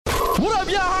What up,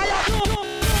 y'all? How y'all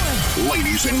doing?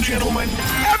 Ladies and gentlemen,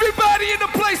 everybody in the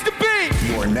place to be.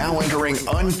 You are now entering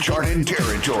uncharted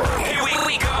territory. Here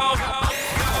we go.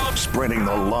 Spreading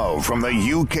the love from the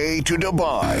UK to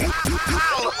Dubai.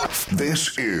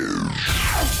 This is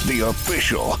the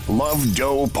official Love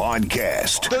Doe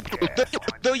podcast.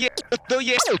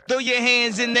 Throw your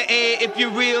hands in the air if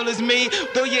you're real as me.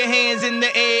 Throw your hands in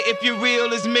the air if you're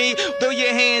real as me. Throw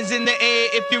your hands in the air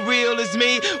if you're real as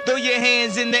me. Throw your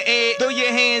hands in the air. Throw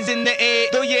your hands in the air.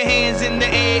 Throw your hands in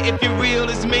the air if you're real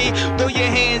as me. Throw your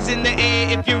hands in the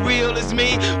air if you're real as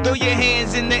me. Throw your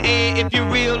hands in the air if you're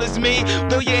real as me.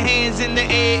 Throw your hands in the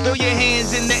air. Throw your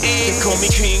hands in the air. They call me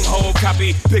King, whole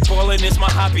copy. Big ballin' is my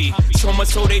hobby. So much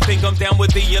so they think I'm down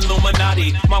with the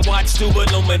Illuminati. My watch do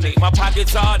illuminate. My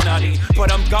pockets are naughty,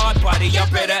 but I'm God body. I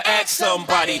better ask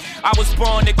somebody. I was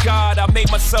born to God. I made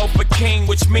myself a king,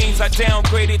 which means I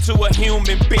downgraded to a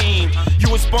human being. You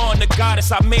was born to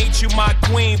goddess. I made you my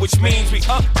queen, which means we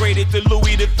upgraded to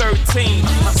Louis the 13th.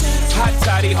 Hot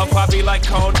toddy, her poppy like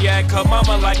cognac, her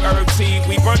mama like herb tea.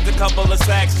 We burnt a couple of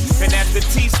sacks, and as the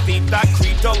tea steeped, I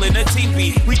creeped all in a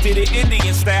teepee. We did it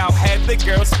Indian style, had the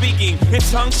girl speaking in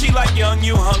tongue. She like young,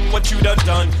 you hung, what you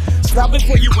done. Stop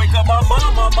before you wake up my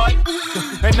mama, Mike.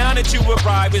 And now that you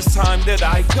arrive, it's time that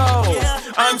I go.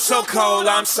 I'm so cold,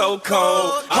 I'm so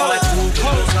cold. I'm like,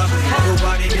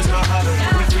 nobody is my hobby.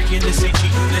 We freaking this ain't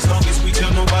cheating as long as we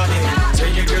tell nobody.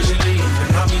 Tell your girl you leave,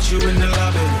 and I'll meet you in the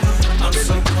lobby. I'm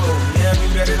so cold, yeah,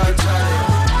 we better hot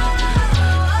toddy.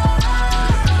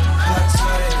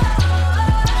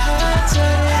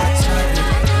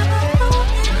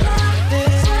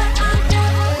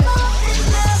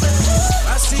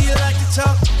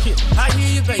 I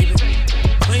hear you, baby.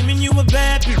 Claiming you a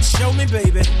bad bitch, show me,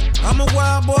 baby. I'm a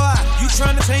wild boy, you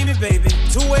tryna tame me, baby.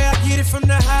 To where I get it from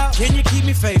the house, can you keep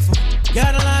me faithful?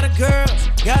 Got a lot of girls,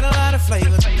 got a lot of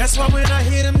flavor. That's why when I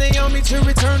hit them, they on me to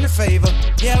return the favor.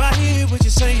 Yeah, I hear what you're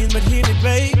saying, but hear me,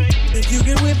 babe. If you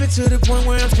can whip it to the point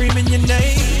where I'm screaming your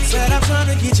name. Said I'm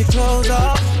trying to get your clothes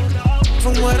off.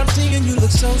 From what I'm seeing, you look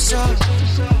so soft.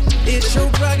 It's your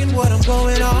bragging what I'm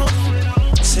going on.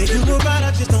 Say you were right,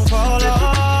 I just don't fall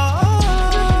off.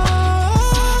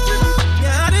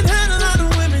 Yeah, I done had a lot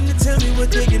of women to tell me what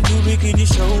they can do, but can you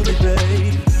show me,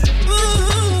 babe?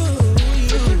 Ooh,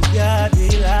 you got me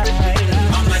like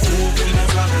I'm like,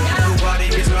 nobody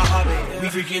is my hobby. We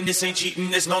freaking this ain't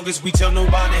cheating as long as we tell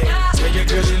nobody. Tell your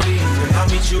girl you leave, and I'll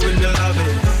meet you in the lobby.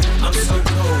 I'm so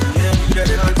cold, yeah, we got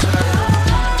it on time.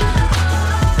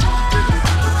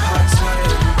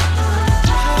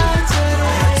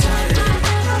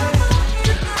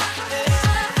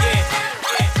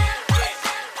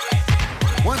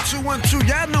 One, two,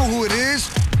 y'all know who it is.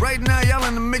 Right now, y'all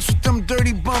in the mix with them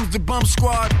dirty bums, the Bum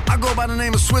Squad. I go by the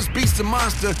name of Swiss Beast the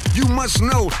Monster. You must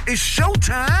know, it's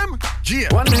showtime.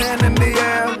 Yeah. One hand in the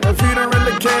air, if you don't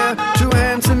really care. Two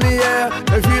hands in the air,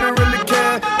 if you don't really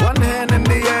care. One hand in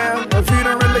the air, if you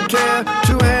don't really care.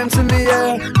 Two hands in the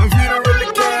air, if you don't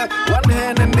really care. One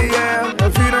hand in the air,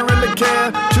 if you don't really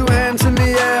care. Two hands in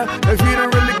the air, if you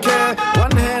don't really care.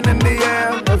 One hand in the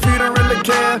air, if you don't really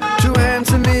care. Two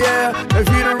hands in the air, if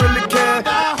you don't really care.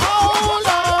 Now hold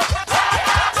up.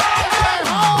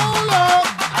 Hold up.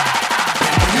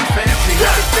 You fancy,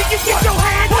 huh? You get your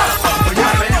hands up. You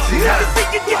fancy, huh?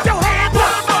 You get your hands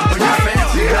up. You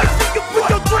fancy, huh? You put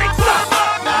your drinks up.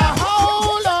 Now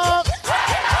hold up.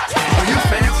 You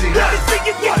fancy, huh?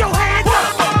 You get your hands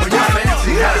up. You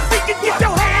fancy, huh? You get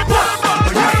your hands up.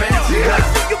 You fancy, huh?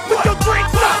 You put your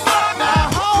drinks up.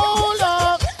 Now hold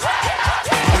up.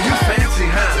 You fancy,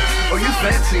 huh? Oh, you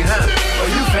fancy, huh? Oh,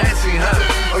 you fancy, huh?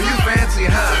 Oh, you fancy,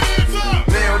 huh?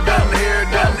 Nail done, hair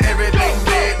done, everything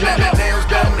dead. Nails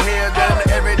done, hair done,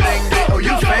 everything dead. Oh,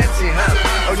 you fancy, huh?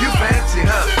 Oh, you fancy,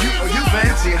 huh? Oh, you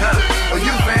fancy, huh? Oh,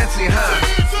 you fancy, huh?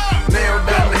 Nail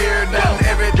done, hair done,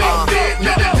 everything dead.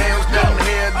 Nails done,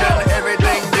 hair done,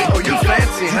 everything dead. Oh, you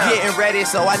fancy, huh? Getting ready,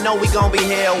 so I know we gon' be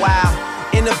here a while.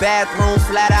 In the bathroom,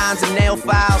 flat irons and nail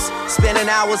files. Spending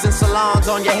hours in salons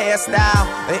on your hairstyle.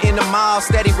 And in the mall,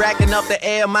 steady racking up the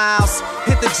air miles.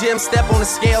 Hit the gym, step on the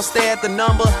scale, stare at the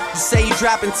number. You say you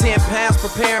dropping 10 pounds,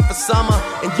 preparing for summer.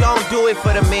 And you don't do it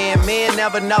for the men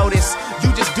never notice.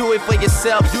 You just do it for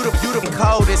yourself, you the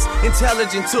coldest.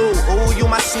 Intelligent too, ooh, you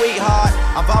my sweetheart.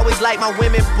 I've always liked my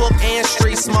women book and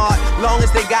street smart. Long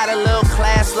as they got a little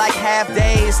class like half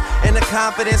days. And the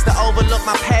confidence to overlook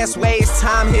my past ways.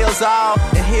 Time heals all.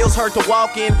 And heels hurt to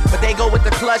walk in, but they go with the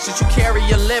clutch that you carry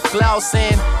your lip gloss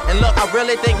in. And look, I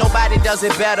really think nobody does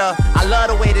it better. I love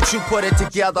the way that you put it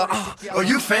together. Oh,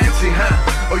 you fancy,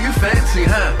 huh? Oh, you fancy,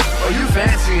 huh? Oh, you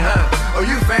fancy, huh? Oh,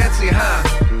 you fancy, huh?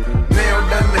 Nail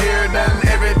done, hair done,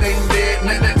 everything dead.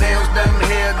 Nails done.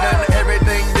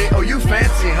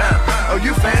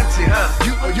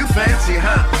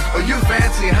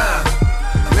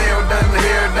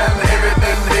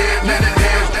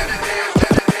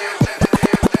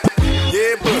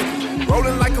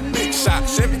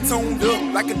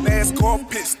 a NASCAR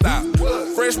pit stop.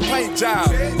 Fresh paint job,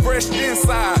 fresh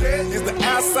inside. Is the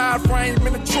outside frame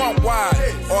in the trunk wide?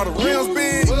 Are the rims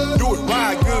big? Do it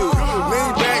ride good.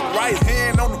 Lean back, right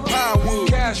hand on the pine wood.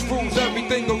 Cash rules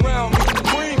everything around me.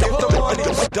 Green, get the money.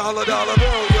 Dollar bill,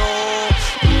 y'all.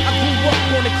 I grew up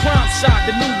on the crime side,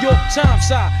 the New York Times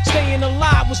side. Staying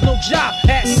alive was no job,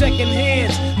 had second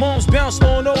hands. Moms bounced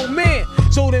on old men.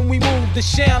 So then we moved to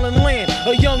Shaolin Land,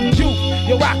 a young youth.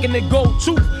 You're rocking the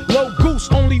go-to, low goose.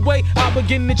 Only way I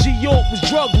begin to G-York was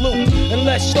drug loot. And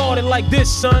let's start it like this,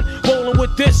 son. Rolling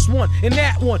with this one and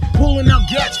that one, pulling out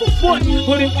gats for fun.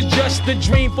 But it was just a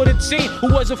dream for the teen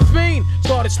who was a fiend.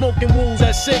 Started smoking wools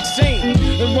at 16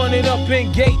 and running up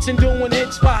in gates and doing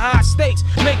hits for high stakes.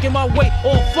 Making my way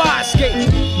on fire skates.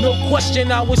 No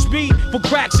question I was speed for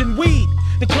cracks and weed.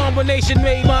 The combination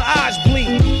made my eyes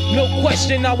bleed. No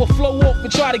question I would flow off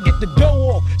and try to get the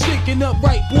dough off. Sneaking up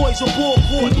right boys on ball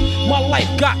court. My life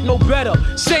got no better.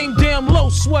 Same damn low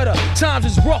sweater. Times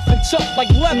is rough and tough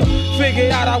like leather. Figured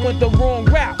out I went the wrong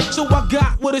route. So I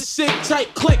got with a sick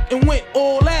tight click and went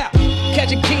all out.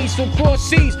 Catching keys from cross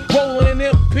seas, rolling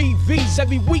in MPVs.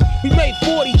 Every week we made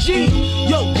 40 G.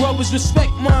 Yo, brothers,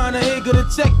 respect mine. I ain't gonna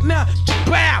take now.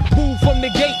 Bow, move from the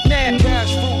gate now.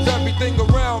 Cash rules everything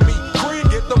around me. Green,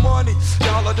 get the money.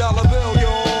 Dollar bill,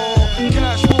 y'all.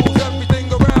 Cash rules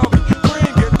everything around me.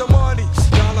 Green, get the money.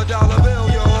 Dollar bill,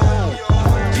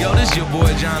 y'all. Yo, this your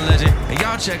boy John Legend, and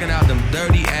y'all checking out them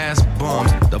dirty ass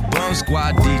bums, the Bum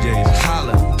Squad DJs.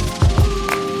 Holla.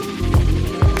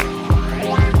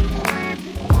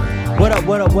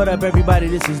 What up, everybody?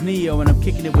 This is Neo, and I'm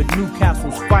kicking it with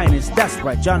Newcastle's finest. That's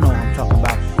right, y'all know what I'm talking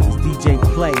about. It's DJ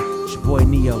Play. It's your boy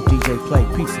Neo, DJ Play.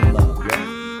 Peace and love, yo.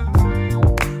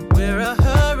 We're a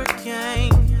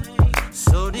hurricane,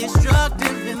 so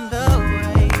destructive in the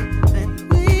way that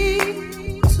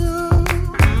we do.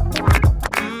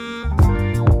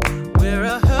 We're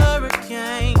a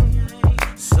hurricane,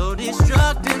 so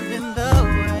destructive in the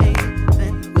way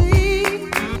that we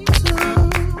do.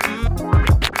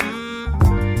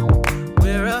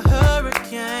 We're a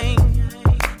hurricane,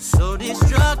 so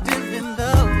destructive in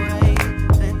the way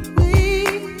that we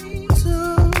do.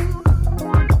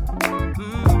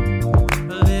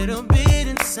 A little bit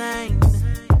insane,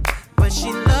 but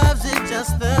she loves it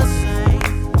just the same.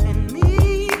 And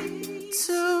me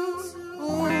too.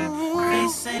 They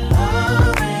say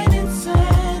love and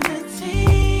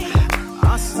insanity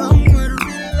are somewhat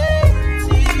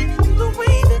related. The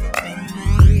way that they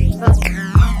make us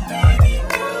baby,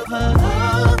 the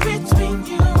love between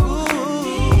you and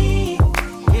me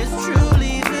is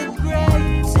truly the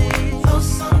greatest. Though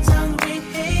sometimes we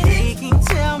hate it, they can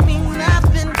tell me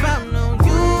nothing about no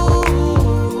you.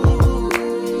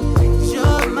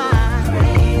 You're my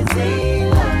crazy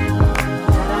love.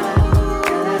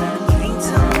 Can't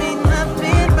tell me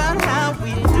nothing about how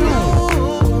we do.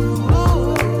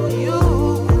 You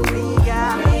and me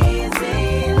got crazy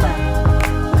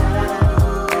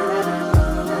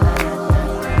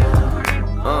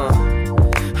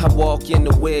I walk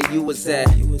into where you was at.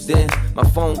 Then my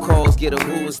phone calls get a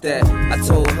who was that? I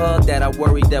told her that I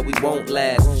worry that we won't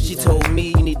last. She told me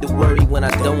you need to worry when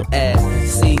I don't ask.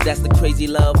 See, that's the crazy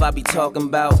love I be talking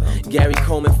about. Gary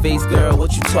Coleman face, girl,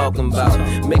 what you talking about?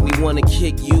 Make me wanna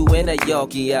kick you and that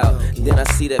Yorkie out. Then I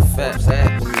see that fat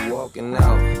sack when you walking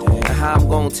out. And how I'm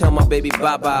gonna tell my baby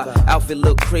bye-bye? Outfit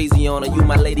look crazy on her, you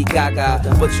my Lady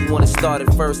Gaga. But you wanna start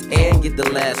it first and get the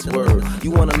last word. You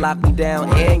wanna lock me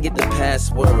down and get the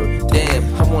password. Damn,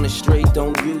 I want it straight,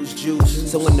 don't use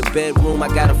juice. So in the bedroom, I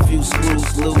got a few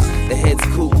screws loose. The head's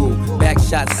cuckoo, back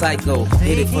shot psycho.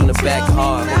 Hit it from the back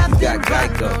hard, hope you got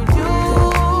Geico.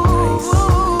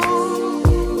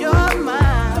 You're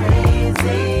my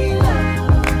crazy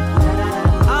love.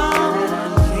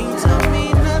 Can't tell me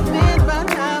nothing about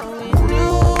how we do.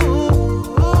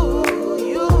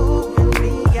 You and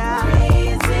me got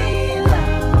crazy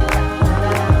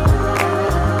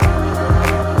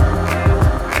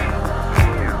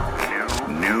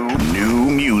New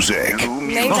music.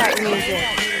 Maybach music.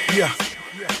 Yeah.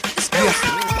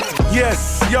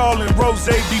 Yes, y'all and Rose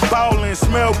be ballin'.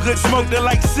 Smell good, smoked it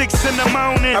like 6 in the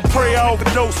morning. I pray I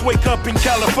overdose, wake up in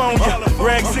California.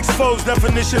 Rag 6'4's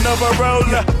definition of a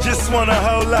roller. Just wanna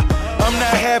hold her, I'm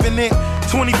not having it.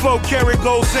 24 karat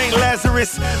gold St.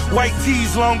 Lazarus. White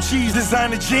tees, long cheese,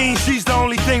 designer jeans. She's the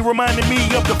only thing reminding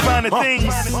me of the finer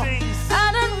things.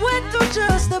 I done went through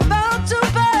just about 2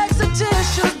 bags of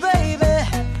tissues, baby.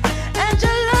 And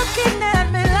you're looking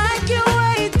at me like you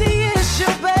ain't the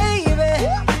issue, baby.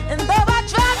 And though I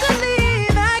tried to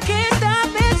leave, I can't stop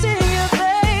missing you,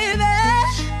 baby.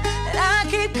 And I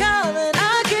keep coming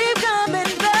back. Keep going in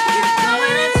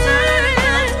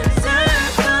circles,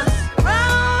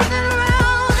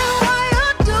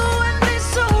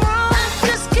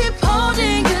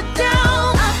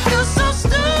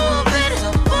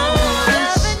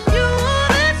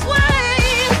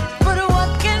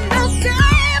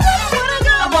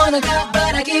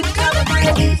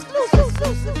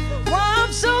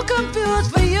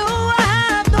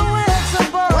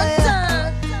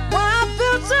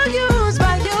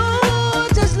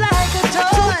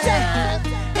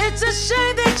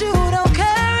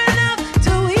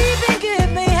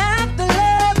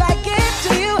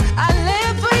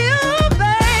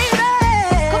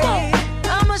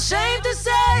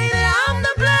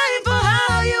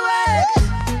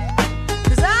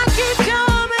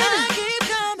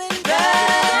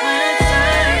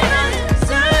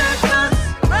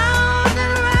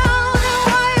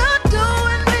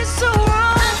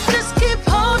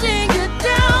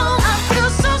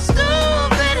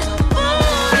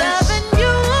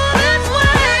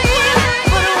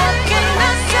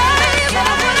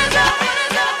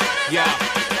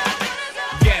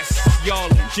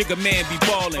 Jigga man be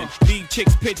ballin'. Leave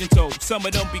chicks pigeon-toed, some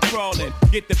of them be crawling.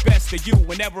 Get the best of you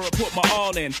whenever I put my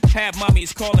all in. Have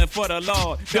mommies calling for the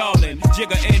Lord, darling.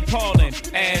 Jigga and Paulin',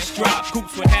 ass drop,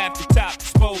 coops with half the top,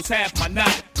 expose half my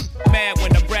knot. Mad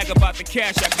when I brag about the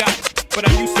cash I got, but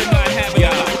I'm used to not having a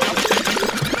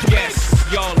lot. Yes,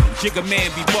 y'all, Jigga man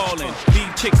be ballin'.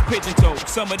 Leave chicks pigeon-toed,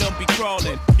 some of them be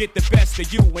crawling. Get the best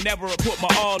of you whenever I put my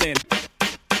all in.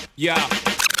 Yeah.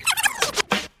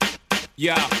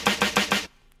 Yeah.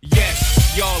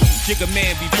 Yes, y'all, Jigga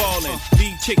man be ballin'.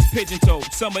 Leave chicks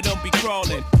pigeon-toed, some of them be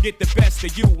crawling. Get the best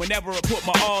of you whenever I put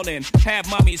my all in. Have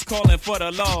mommies calling for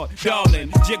the Lord, darling.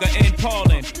 Jigga and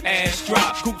Paulin', ass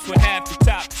drop, coops with half the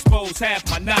top, expose half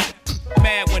my knot.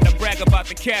 Mad when I brag about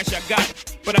the cash I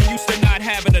got, but I'm used to not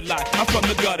having a lot. I'm from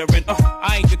the gutter and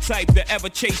I ain't the type to ever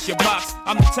chase your box.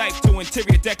 I'm the type to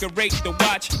interior decorate the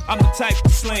watch. I'm the type to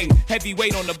sling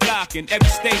heavyweight on the block in every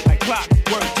state like clock.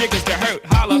 Word jiggers to hurt,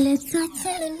 holla. Well, it's not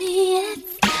telling me yet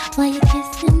while you're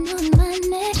kissing on my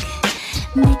neck,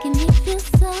 making me feel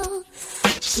so.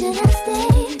 Should I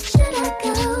stay? Should I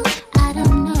go? I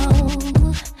don't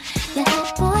know. Your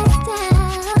hot boy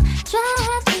style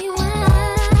drives me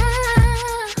wild,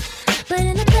 but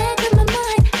in the back of my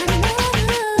mind, I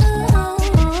know.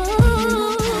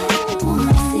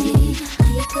 Wanna see how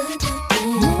you put that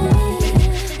thing on me?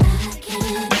 I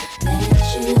can't let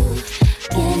you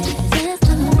get the best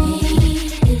of me.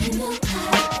 You know I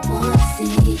wanna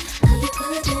see how you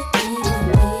put that thing on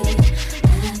me.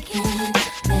 I can't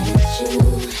let you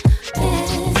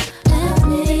best of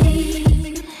me.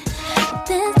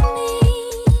 Best of me.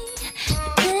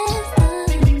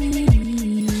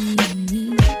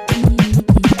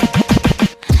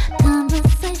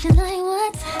 Conversation like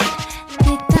what?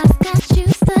 TikTok's got you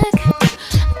stuck.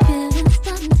 Feelings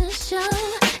starting to show.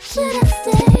 Should I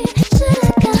stay? Should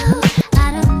I go? I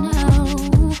don't know.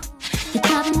 You're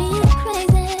driving me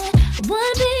crazy. I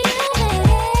wanna be your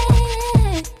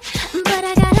but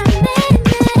I gotta make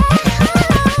it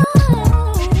home.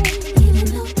 Even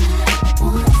though I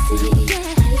wanna see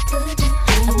how you put it,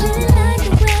 I really like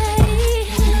the way.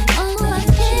 Oh, I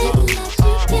can't let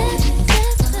you get the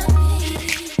best of me. I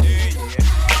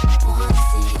wanna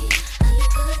see how you put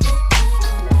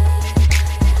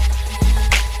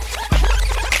it.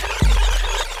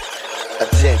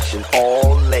 Attention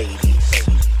all ladies,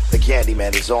 the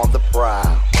Candyman is on the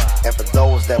prowl. And for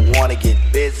those that wanna get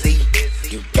busy,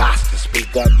 you got to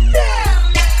speak up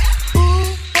now.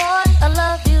 Ooh, boy, I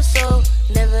love you so.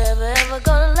 Never, ever, ever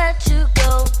gonna let you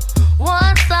go.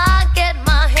 Once I get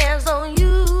my hands on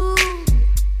you.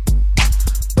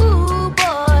 Ooh, boy,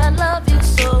 I love you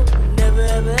so. Never,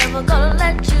 ever, ever gonna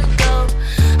let you go.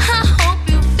 I hope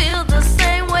you feel the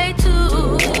same way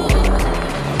too.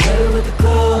 Met her at the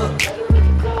club,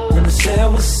 and I said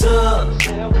what's up. I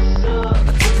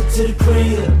took her to the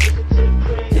crib,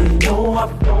 and you know I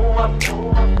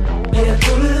yeah,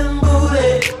 tooted and booty,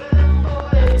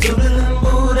 tooted and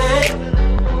booty,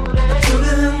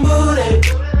 tooted and booty.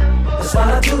 That's why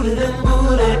I tooted and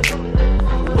booty.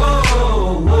 Whoa,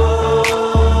 whoa,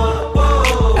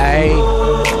 whoa. Hey.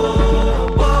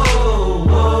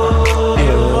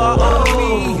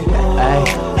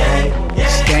 Hey.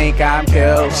 She think I'm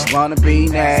cute, she wanna be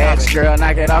next. Girl,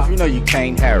 knock it off, you know you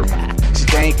can't have it. She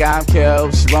think I'm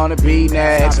cute, she wanna be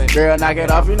next. Girl, knock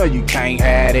it off, you know you can't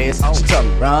have this. She told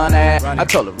me run that, I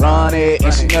told her run it.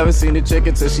 And she never seen the chick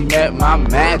until she met my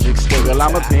magic stick. Girl,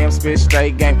 I'm a pimp, spit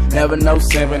straight game, never no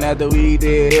simping. After we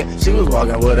did it, she was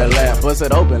walking with her left, bust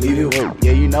it open, leave it with.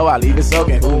 Yeah, you know I leave it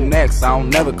soaking. Who next? I don't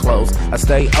never close, I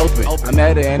stay open. I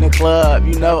met her in the club,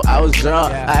 you know I was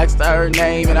drunk. I asked her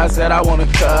name and I said I wanna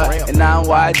cut. And now I'm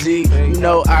YG, you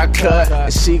know I cut.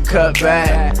 And she cut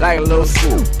back like a little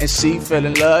swoop. And she fell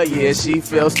in love, yeah, she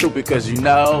feels stupid, cause you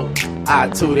know I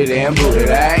tooted and booted,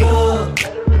 eh?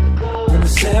 When I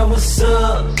said what's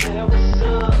up, I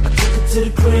took her to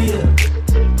the crib,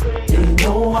 and you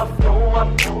know I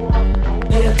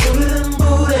yeah, tooted and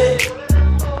booty,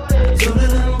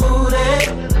 tooted and booty,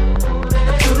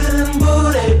 tooted and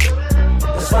booty.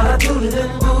 That's why I tooted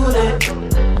and booty.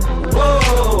 Whoa,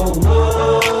 whoa.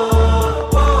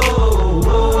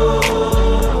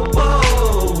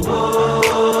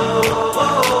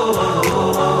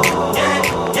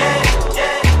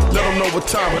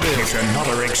 Time it is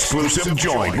another exclusive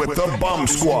joint with the Bum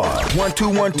Squad. 1 2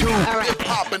 1 2. Hip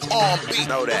hop and R&B.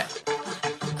 Know that.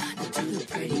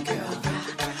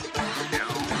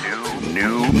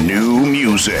 New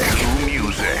music.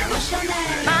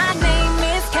 My name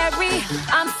is Carrie.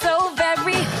 I'm so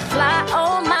very fly.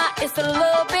 Oh my, it's a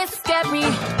little bit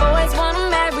scary. Boys wanna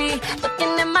marry,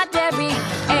 looking at my dairy.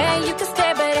 And you can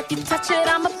stare, but if you touch it,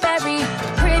 I'm a berry.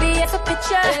 Pretty as a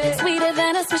picture, sweeter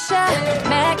than a Swisher.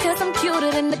 Mad cause I'm cuter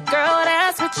than the girl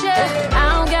that's with you.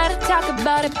 I don't gotta talk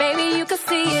about it, baby, you can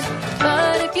see it.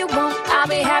 But if you won't, I'll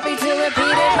be happy to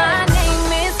repeat it. My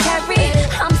name is Carrie,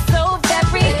 I'm so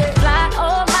very fly,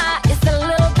 oh my, it's a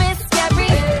little bit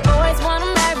scary. Boys wanna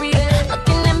marry,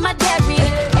 looking at my dairy.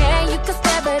 And you can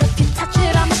stare, but if you touch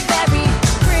it, I'm a berry.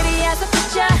 Pretty as a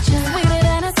picture, sweeter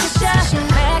than a Swisher.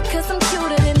 Mad cause I'm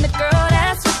cuter than the girl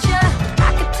that's with you.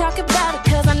 I could talk about it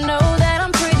cause I know that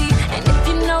I'm pretty. And if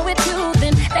you know it too,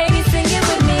 then ladies sing it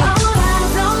with me. All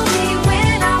eyes on me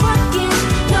when I walk in.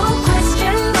 No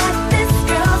question that this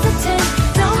girl's a 10.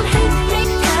 Don't hate me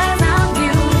cause I'm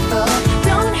beautiful.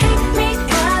 Don't hate me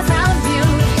cause I'm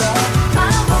beautiful.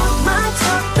 My walk, my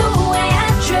talk, the way I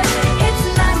trip. It's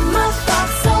not my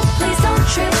fault, so please don't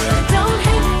trip. Don't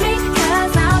hate me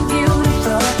cause I'm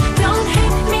beautiful. Don't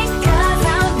hate me cause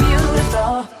I'm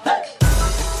beautiful.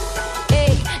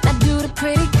 Hey, now do the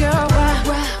pretty girl, rock,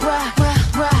 rock, rock, rock,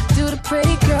 rock. Do the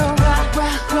pretty girl, rock,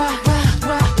 rock, rock, rock,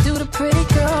 rock. Do the pretty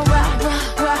girl, rock,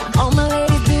 rock, rock. All my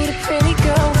ladies do the pretty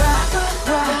girl, rock,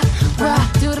 rock, rock.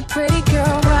 Do the pretty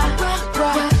girl, rock,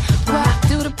 rock, rock.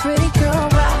 Do the pretty girl,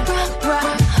 rock,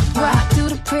 rock, rock. Do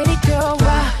the pretty girl,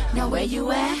 rock. Now where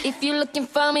you at? If you're looking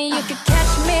for me, you can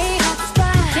catch me.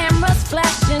 Cameras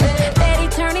flashing, Eddie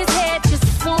turn his head just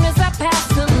as soon as I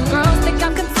pass him. Girls think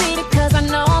I'm conceited cause I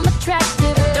know I'm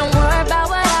attractive. Don't worry about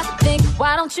what I think,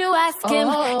 why don't you ask him?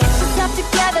 Get yourself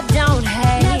together, don't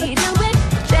hate.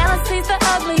 Jealousy's the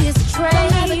ugliest trait.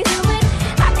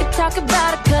 I could talk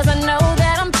about it cause I know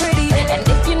that I'm pretty. And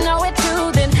if you know it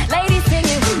too, then ladies sing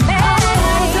it with me.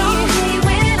 Don't hate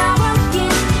when I walk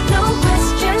in. No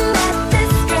question that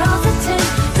this girl's a 10.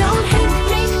 Don't hate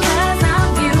me cause I'm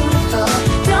beautiful.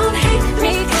 Don't hate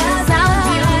me cause I'm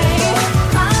beautiful.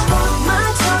 My walk, my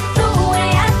talk, the way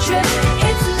I trip.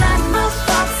 It's not my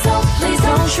fault, so please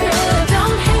don't trip.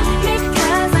 Don't hate me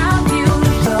cause I'm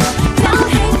beautiful. Don't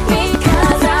hate me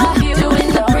cause I'm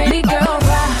doing the pretty girl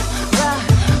rock, rock,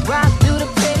 rock. Do the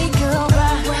pretty girl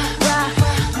rock, rock,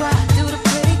 rock. Do the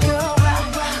pretty girl rock,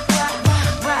 rock,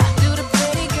 rock. Do the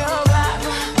pretty girl rock,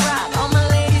 rock. All my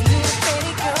ladies do the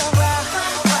pretty girl rock,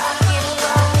 rock. Get it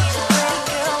on with your pretty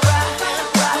girl rock,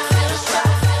 rock. Feel the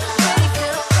shock, pretty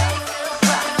girl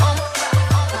rock. On the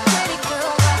pretty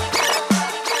girl rock.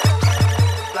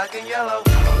 Black and yellow.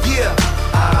 Yeah,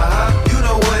 you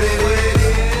know what it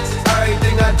is.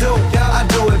 Everything I do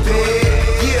it big.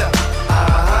 Yeah,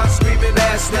 screaming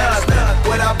that's not.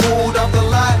 When I pulled off the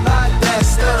lot,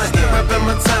 that's done. Reppin'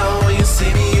 my town, when you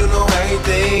see me, you know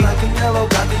everything. Black and yellow,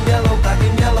 black and yellow, black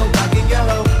and yellow, black and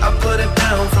yellow. I put it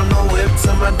down from the whip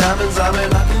to my diamonds. I'm in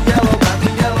black and yellow, black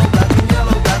and yellow, black and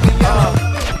yellow, black and yellow.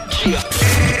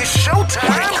 It's showtime.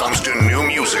 When it comes to new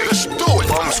music,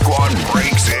 Bum Squad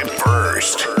breaks it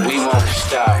first. We won't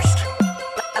stop.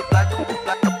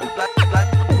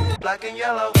 Black and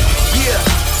yellow. Yeah,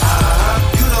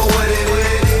 you know what it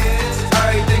is.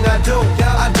 Everything I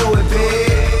do it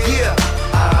big. Yeah,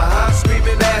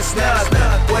 screaming that's not.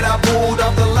 When I pulled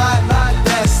off the lot,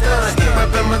 that's done.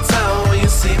 Reppin' my town, when you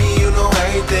see me, you know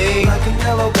everything. Black and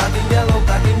yellow, black and yellow,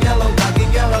 black and yellow, black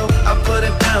and yellow. I put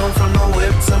it down from the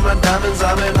whip to my diamonds.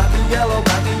 I'm in black and yellow,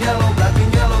 black and yellow, black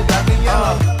and yellow, black and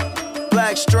yellow.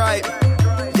 Black stripe,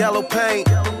 yellow paint.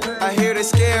 I hear they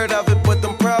scared of it, but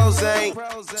them pros ain't.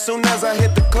 Soon as I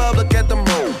hit the club, look at them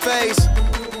roll face.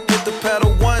 Hit the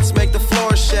pedal once, make the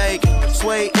floor shake.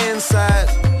 Sway inside,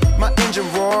 my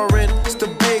engine roaring. It's the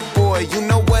big boy, you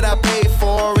know what I paid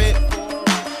for it.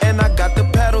 And I got the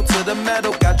pedal to the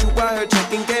metal. Got you out here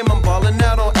checking game, I'm balling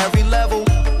out on every level.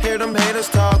 Hear them haters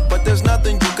talk, but there's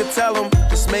nothing you could tell them.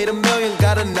 Just made $1 million,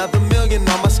 got another $1 million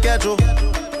on my schedule.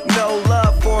 No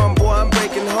love for them, boy, I'm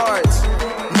breaking hearts.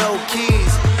 No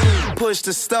keys, push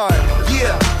to start.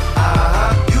 Yeah,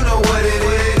 you know what it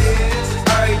is.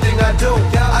 Everything I do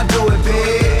it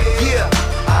big. Yeah,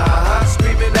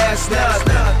 screaming that's not.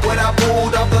 When I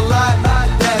pulled off the lot,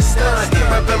 that's done.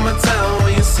 Reppin' my town,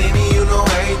 when you see me, you know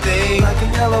everything. Black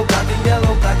and yellow, black and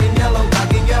yellow, black and yellow,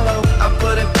 black and yellow. I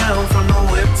put it down from the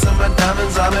whip to my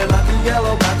diamonds. I'm in black and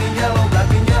yellow, black and yellow, black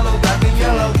and yellow, black and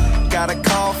yellow. Got a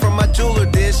call from my jeweler,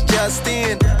 this just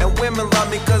in. And women love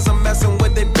me cause I'm messing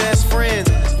with their best friends.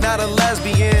 Not a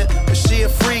lesbian, but she a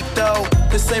freak though.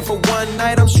 This ain't for one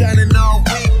night, I'm shining all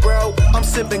week, bro. I'm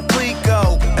sipping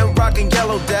Clico and rocking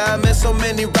yellow diamonds. So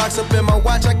many rocks up in my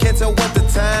watch, I can't tell what the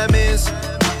time is.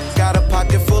 Got a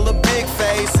pocket full of big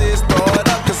faces. Throw it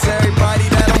up cause everybody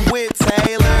that I'm with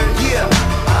Taylor. Yeah,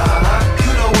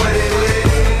 you know what it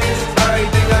is.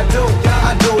 Everything I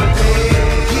do it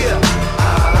big. Yeah,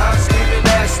 screaming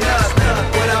that's not.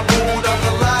 When I pulled off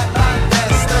the lot,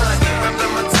 that's done.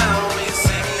 Reppin' my town, when you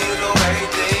see me, you know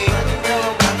everything.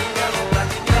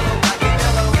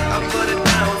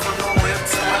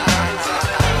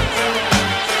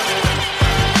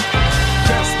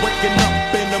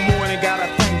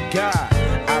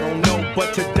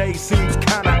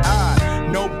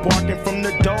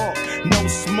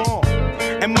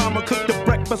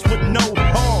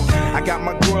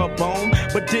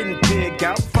 but didn't dig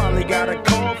out. Finally got a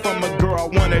call from a girl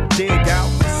I wanna dig out.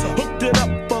 So hooked it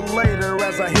up for later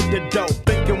as I hit the dope.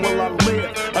 Thinking, will I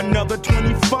live another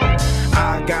 24?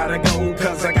 I gotta go,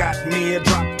 cause I got me a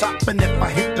drop top. And if I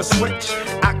hit the switch,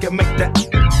 I can make that.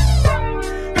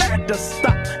 Had to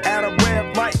stop at a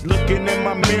red light, looking in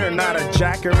my mirror, not a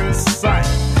jacker in sight.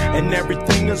 And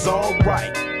everything is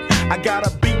alright. I got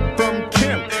a beat from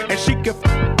Kim, and she can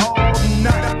all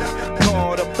night.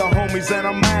 Called up the homies and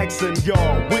I'm asking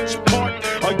y'all, which part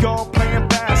are y'all playing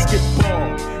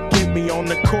basketball? Get me on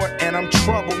the court and I'm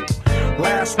troubled.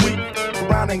 Last week,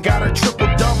 around and got a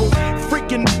triple-double.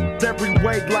 Freaking every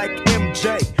way like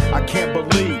MJ. I can't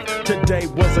believe today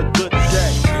was a good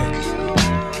day.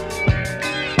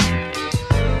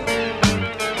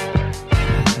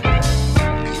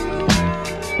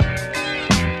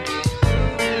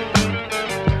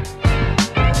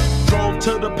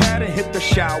 To the pad and hit the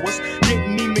showers.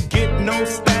 Didn't even get no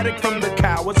static from the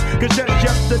cowards. Cause just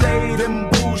yesterday, them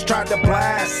bulls tried to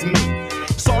blast me.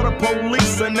 Saw the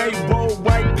police and they rolled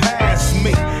right past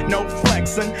me. No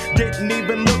flexing, didn't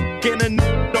even look in a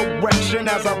direction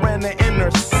as I ran the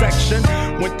intersection.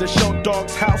 Went to Show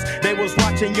Dog's house, they was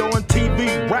watching Yo on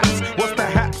TV raps. What's the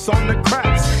haps on the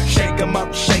craps? Shake 'em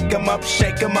up, shake 'em up,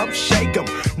 shake 'em up, shake 'em.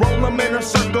 Roll 'em in a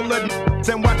circle of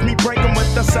and watch me break 'em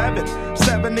with the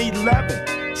 7-11,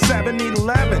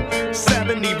 7-11,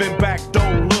 7 even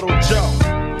backdoor Little Joe.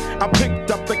 I picked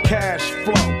up the cash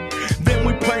flow, then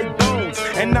we played bones,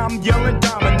 and I'm yelling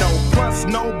domino. Plus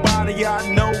nobody I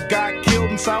know got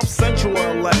killed in South Central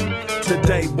LA.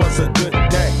 Today was a good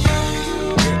day.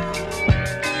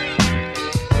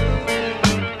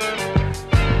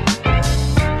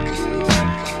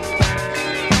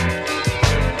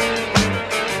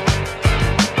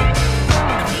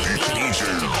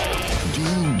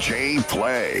 DJ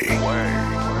Play.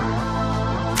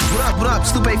 What up,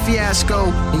 Stupe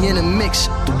Fiasco? And you're in the mix,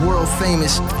 the world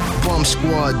famous Bum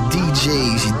Squad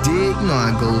DJs. You dig? You know how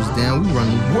it goes down. We run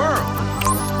the world.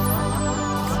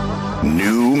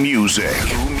 New music.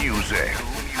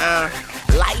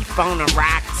 Life on the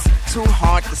rocks, too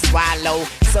hard to swallow.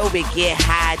 So we get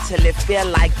high till it feel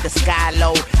like the sky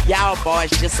low. Y'all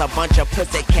boys just a bunch of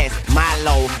pussycats,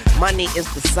 Milo. Money is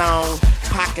the song,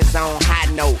 pockets on high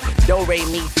note. Do, re,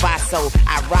 mi, fa, so.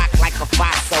 I rock like a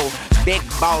faso. Big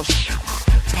boss,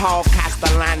 Paul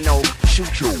Castellano.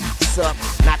 Shoot you, suck,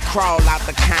 now crawl out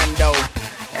the condo.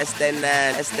 That's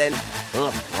that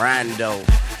Rondo.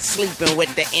 Sleeping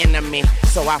with the enemy,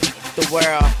 so I f*** the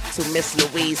world to Miss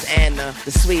Louisiana,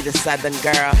 the sweetest southern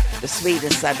girl, the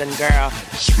sweetest southern girl.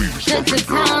 Put your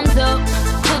times up,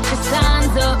 put your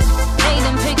signs up. Made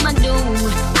them pick my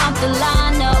dude off the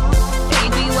lineup.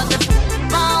 Baby, what the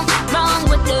wrong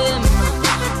with them?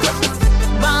 What the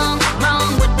wrong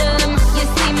with them? You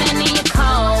see many you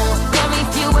call, very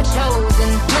few are chosen.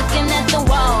 Looking at the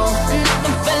wall,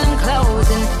 nothing film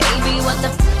closing. Baby, what the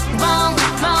wrong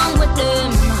with them?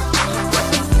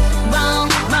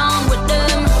 Wrong with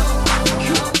them.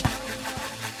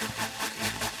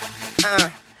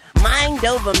 Mind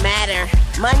over matter,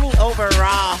 money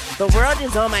overall. The world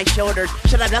is on my shoulders.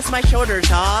 Should I dust my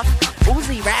shoulders off?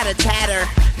 Uzi rat-a-tatter,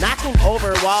 knocking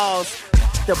over walls.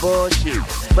 The bullshit,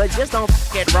 but just don't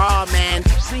get raw, man.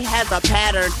 She has a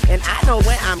pattern, and I know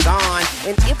when I'm gone.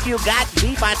 And if you got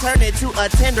beef, I turn it to a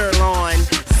tenderloin.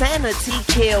 Sanity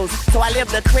kills, so I live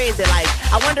the crazy life.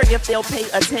 I wonder if they'll pay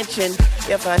attention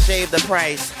if I shave the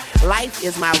price. Life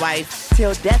is my wife,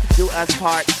 till death do us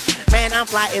part. Man, I'm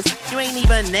fly as you ain't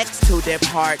even next to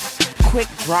depart. Quick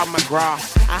draw McGraw,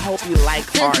 I hope you like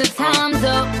art. Put your times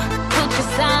up, put your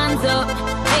signs up.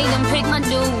 Made them pick my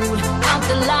dude out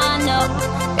the lineup.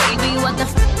 Baby, what the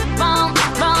wrong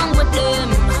with them?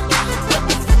 What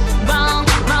the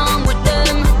wrong with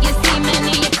them? You see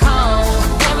many you call,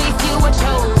 very few are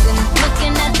chosen.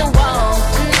 Looking at the wall,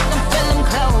 nothing film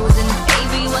closing.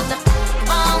 Baby, what the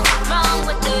wrong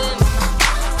with them?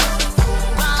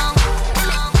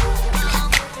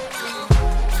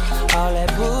 All that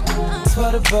boots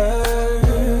for the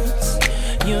birds.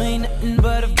 You ain't nothing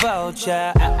but a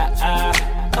vulture.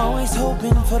 Always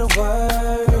hoping for the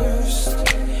worst,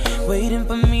 waiting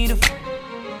for me to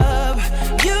up.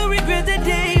 You regret the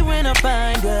day when I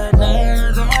find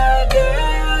another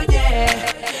girl,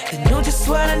 yeah. They know just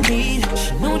what I need,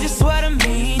 she know just what I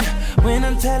mean. When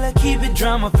I tell her keep it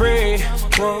drama free.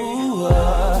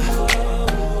 Whoa,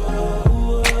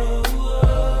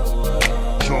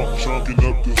 Chalking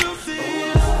up the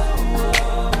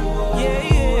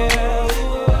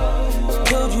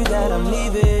told you that I'm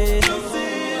leaving.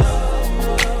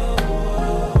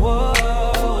 Whoa.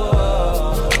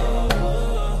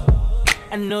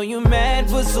 And know you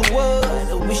mad, but so what?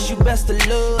 I wish you best of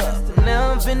luck.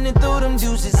 Now I'm finna throw them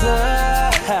deuces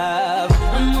up.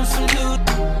 I'm on some new,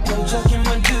 I'm chucking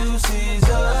my deuces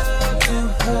up to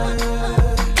her.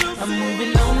 I'm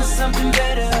moving on to something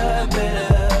better.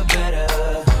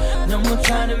 No more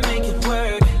trying to make it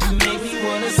work. You make me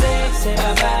wanna say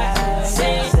bye-bye.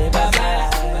 Say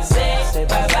bye-bye. Say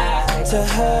bye-bye to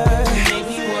her. You make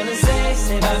me wanna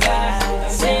say bye-bye.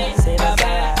 Say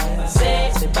bye-bye.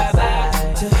 Say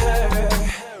bye-bye to her.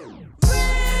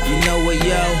 You know what,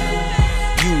 yo?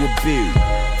 You a big.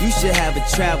 You should have a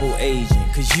travel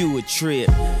agent, cause you a trip.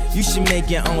 You should make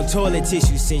your own toilet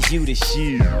tissue since you the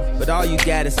shit. But all you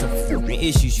got is some fucking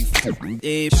issues, you fucking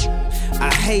bitch.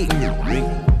 I hate you,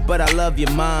 but I love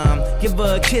your mom. Give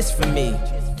her a kiss for me.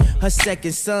 Her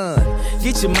second son.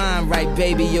 Get your mind right,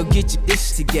 baby, you'll get your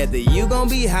ish together. You gon'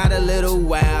 be hot a little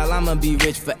while, I'ma be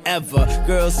rich forever.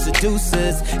 Girls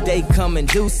seducers, they come in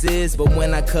deuces, but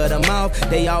when I cut them off,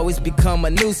 they always become a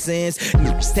nuisance.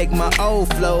 Niggas take my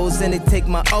old flows and they take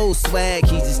my old swag.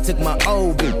 He just took my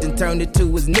old bitch and turned it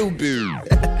to his new bitch.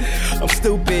 I'm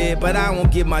stupid, but I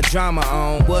won't get my drama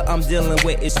on. What I'm dealing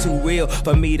with is too real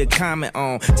for me to comment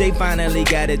on. Jay finally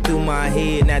got it through my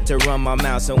head not to run my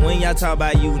mouth. So when y'all talk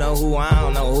about you know who, I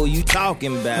don't know who you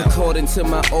talking about. According to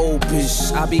my old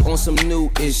bitch, I be on some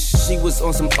new-ish. She was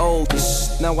on some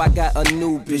old-ish. Now I got a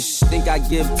new bitch. Think I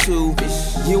give two?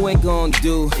 You ain't gon'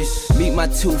 do. Meet my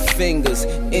two fingers.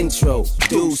 Intro.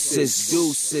 Deuces.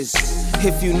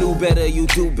 If you knew better, you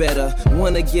do better.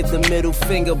 Wanna give the middle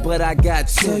finger, but I got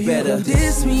two so better. You gon'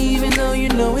 diss me even though you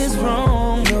know it's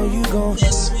wrong. No, you gon'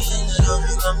 diss me even though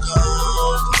you gon' go.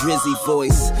 Drizzy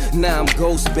voice, now I'm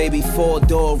Ghost, baby,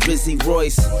 4-door Rizzy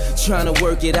Royce. Tryna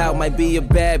work it out might be a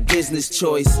bad business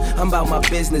choice. I'm about my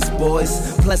business,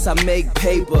 boys. Plus I make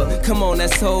paper. Come on,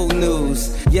 that's old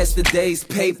news. Yesterday's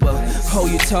paper. Oh,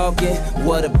 you talking?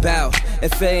 What about?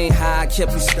 If it ain't high, I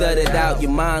kept you stuttered out. Your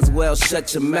mind's well,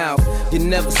 shut your mouth. You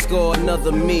never score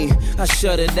another me. I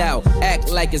shut it out.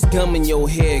 Act like it's gum in your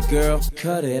head, girl.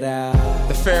 Cut it out.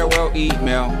 The farewell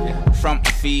email from a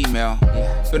female.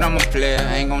 But I'm a player,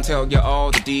 I ain't gonna tell you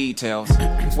all the details.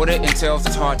 What it entails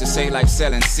is hard to say, like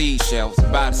selling seashells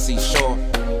by the seashore.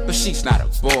 But she's not a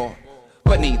bore,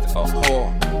 but neither a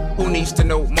whore. Who needs to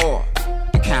know more?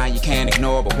 The kind you can't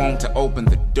ignore but want to open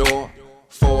the door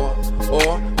for.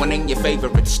 Or when in your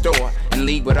favorite store and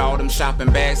leave with all them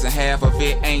shopping bags and half of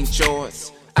it ain't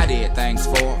yours. I did things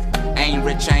for, ain't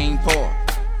rich, ain't poor.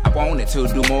 I wanted to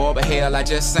do more, but hell, I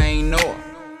just ain't know.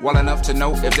 Well enough to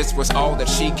know if this was all that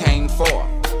she came for.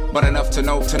 But enough to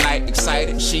know tonight,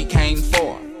 excited she came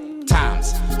for.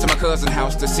 Times to my cousin's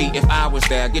house to see if I was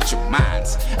there. Get your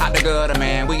minds out the gutter,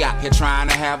 man. We out here trying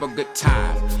to have a good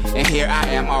time. And here I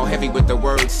am all heavy with the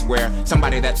words where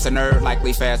somebody that's a nerd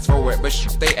likely fast forward, but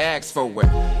they ask for it.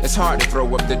 It's hard to throw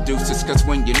up the deuces, cause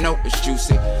when you know it's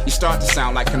juicy, you start to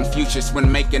sound like Confucius when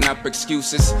making up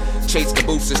excuses. Chase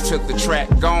cabooses took the track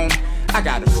gone. I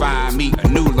gotta find me a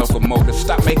new locomotive.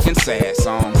 Stop making sad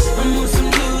songs. I'm on some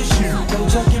new shit. I'm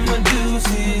chucking my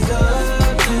deuces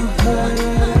up to her.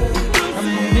 I'm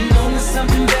moving on to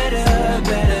something better.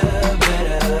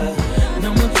 No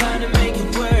more trying to make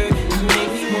it work. You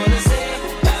make me wanna say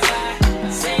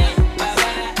bye-bye. Say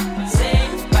bye-bye. Say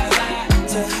bye-bye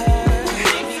to her. You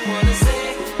make me wanna say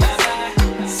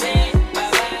bye-bye. Say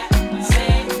bye-bye.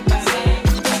 Say bye-bye.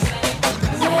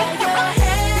 Lay your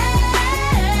head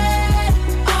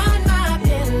on my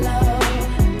pillow.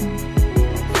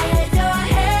 Lay your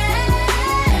head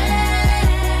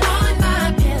on my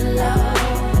pillow.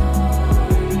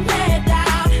 Lay it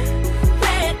down,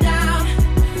 lay it down,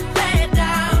 lay it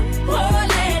down, oh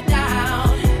lay it down.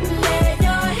 Lay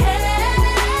your head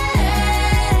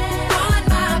on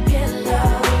my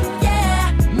pillow, yeah.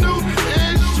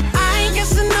 I ain't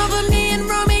guessing over me and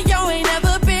Romeo ain't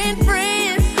never been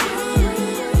friends.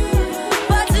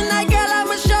 But tonight, girl,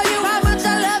 I'ma show you how much I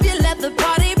love you. Let the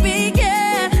party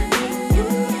begin.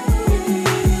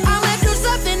 I'ma do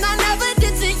something I never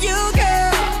did to you,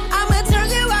 girl. I'ma turn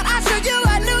you out, I'll show you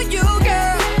I knew you,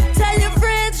 girl. Tell your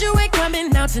friends you ain't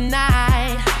coming out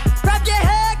tonight. Wrap your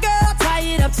hair, girl, tie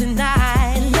it up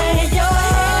tonight. Lay your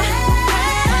head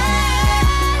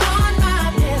on my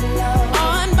pillow.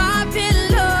 On my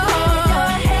pillow. Lay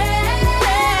your head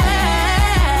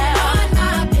on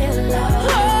my pillow.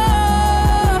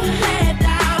 Oh, lay it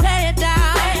down, lay it down,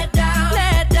 lay it down,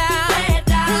 lay it down, lay it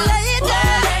down, lay it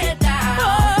down, lay it down.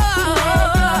 Oh,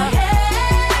 yeah.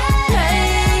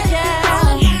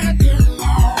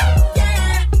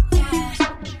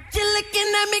 You're looking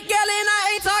at me, girl,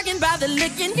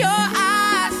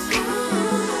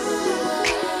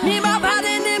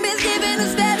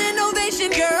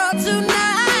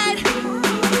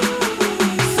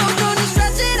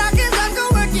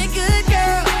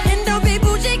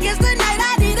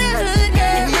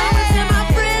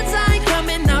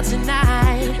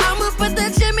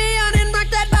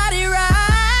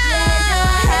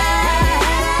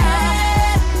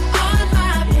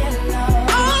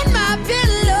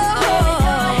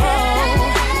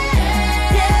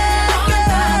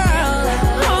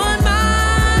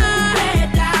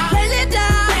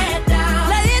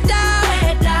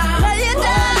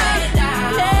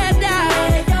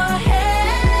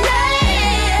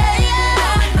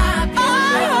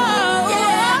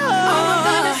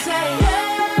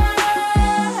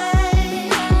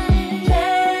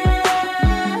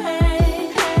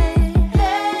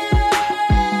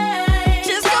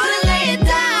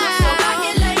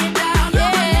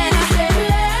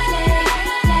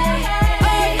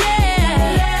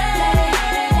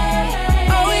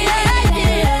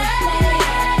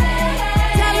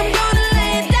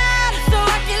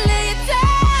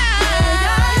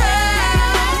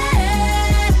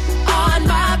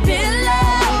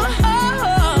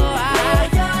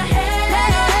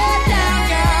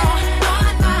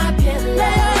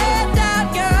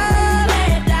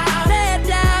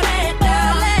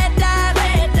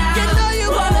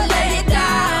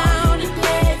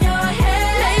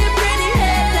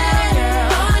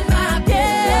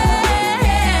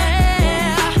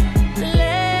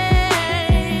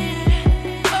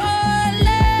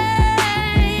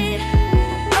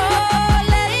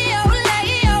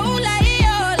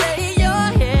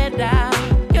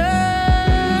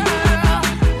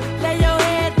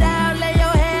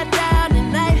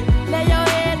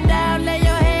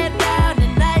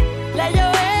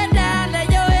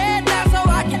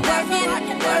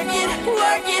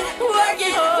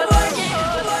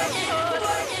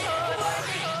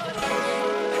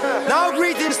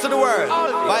 Greetings to the world.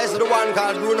 Vice of the one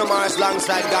called Bruno Mars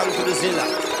alongside Gang to the Zilla.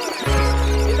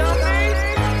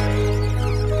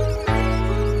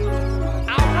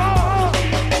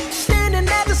 Standing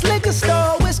at this liquor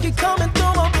store, whiskey coming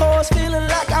through my pores, feeling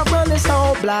like I run this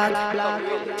whole block.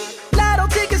 Lotto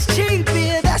tickets cheap,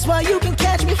 yeah, that's why you can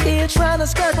catch me here, trying to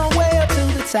skirt my way up to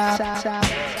the top.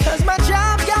 Cause my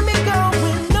job got me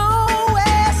going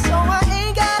nowhere, so I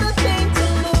ain't got a thing to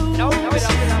lose.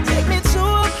 Take me to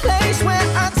a place where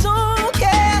I don't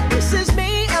care. This is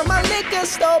me and my liquor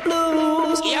store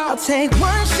blues. I'll take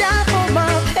one shot for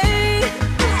my pain,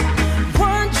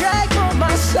 one drag for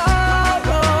my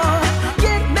sorrow.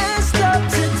 Get messed up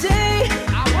today,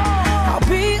 I'll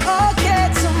be okay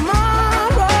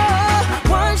tomorrow.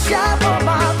 One shot for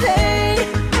my pain,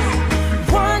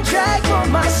 one drag for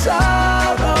my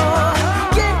sorrow.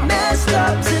 Get messed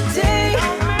up today,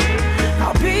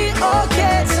 I'll be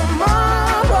okay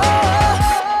tomorrow.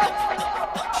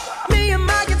 Me and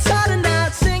my guitar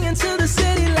tonight, singing to the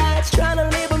city lights, trying to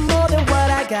live with more than what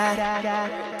I got.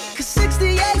 Cause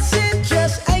 68 cents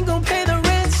just ain't gon' pay the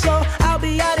rent, so I'll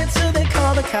be out until they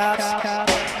call the cops.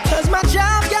 Cause my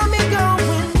job got me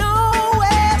going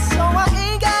nowhere, so I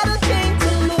ain't got a thing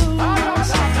to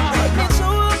lose. Take me to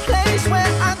a place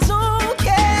where I don't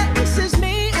care. This is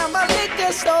me and my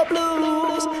liquor store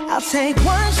blues. I'll take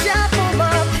one shot for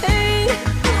my pain,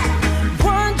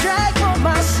 one drag for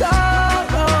my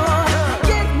sorrow.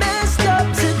 Get messed up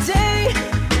today,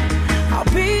 I'll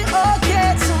be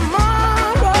okay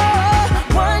tomorrow.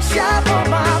 One shot for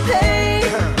my pain,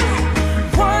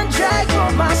 one drag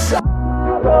for my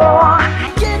sorrow.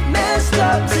 Get messed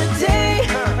up today,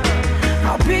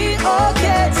 I'll be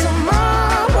okay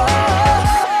tomorrow.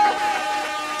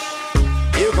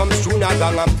 Here comes Juna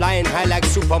Gang, I'm flying high like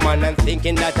Superman and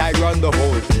thinking that I run the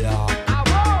whole block.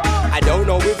 I don't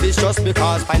know if it's just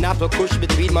because pineapple kush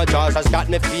between my jaws has got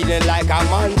me feeling like I'm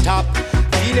on top.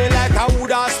 Feeling like I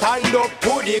woulda stand up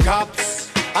to the cops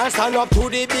and stand up to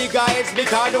the big guys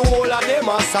because the whole of them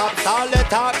are sops. All the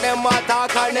talk, them a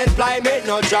talk and employment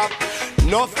no drop.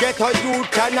 Enough ghetto youth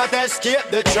cannot escape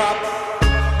the trap.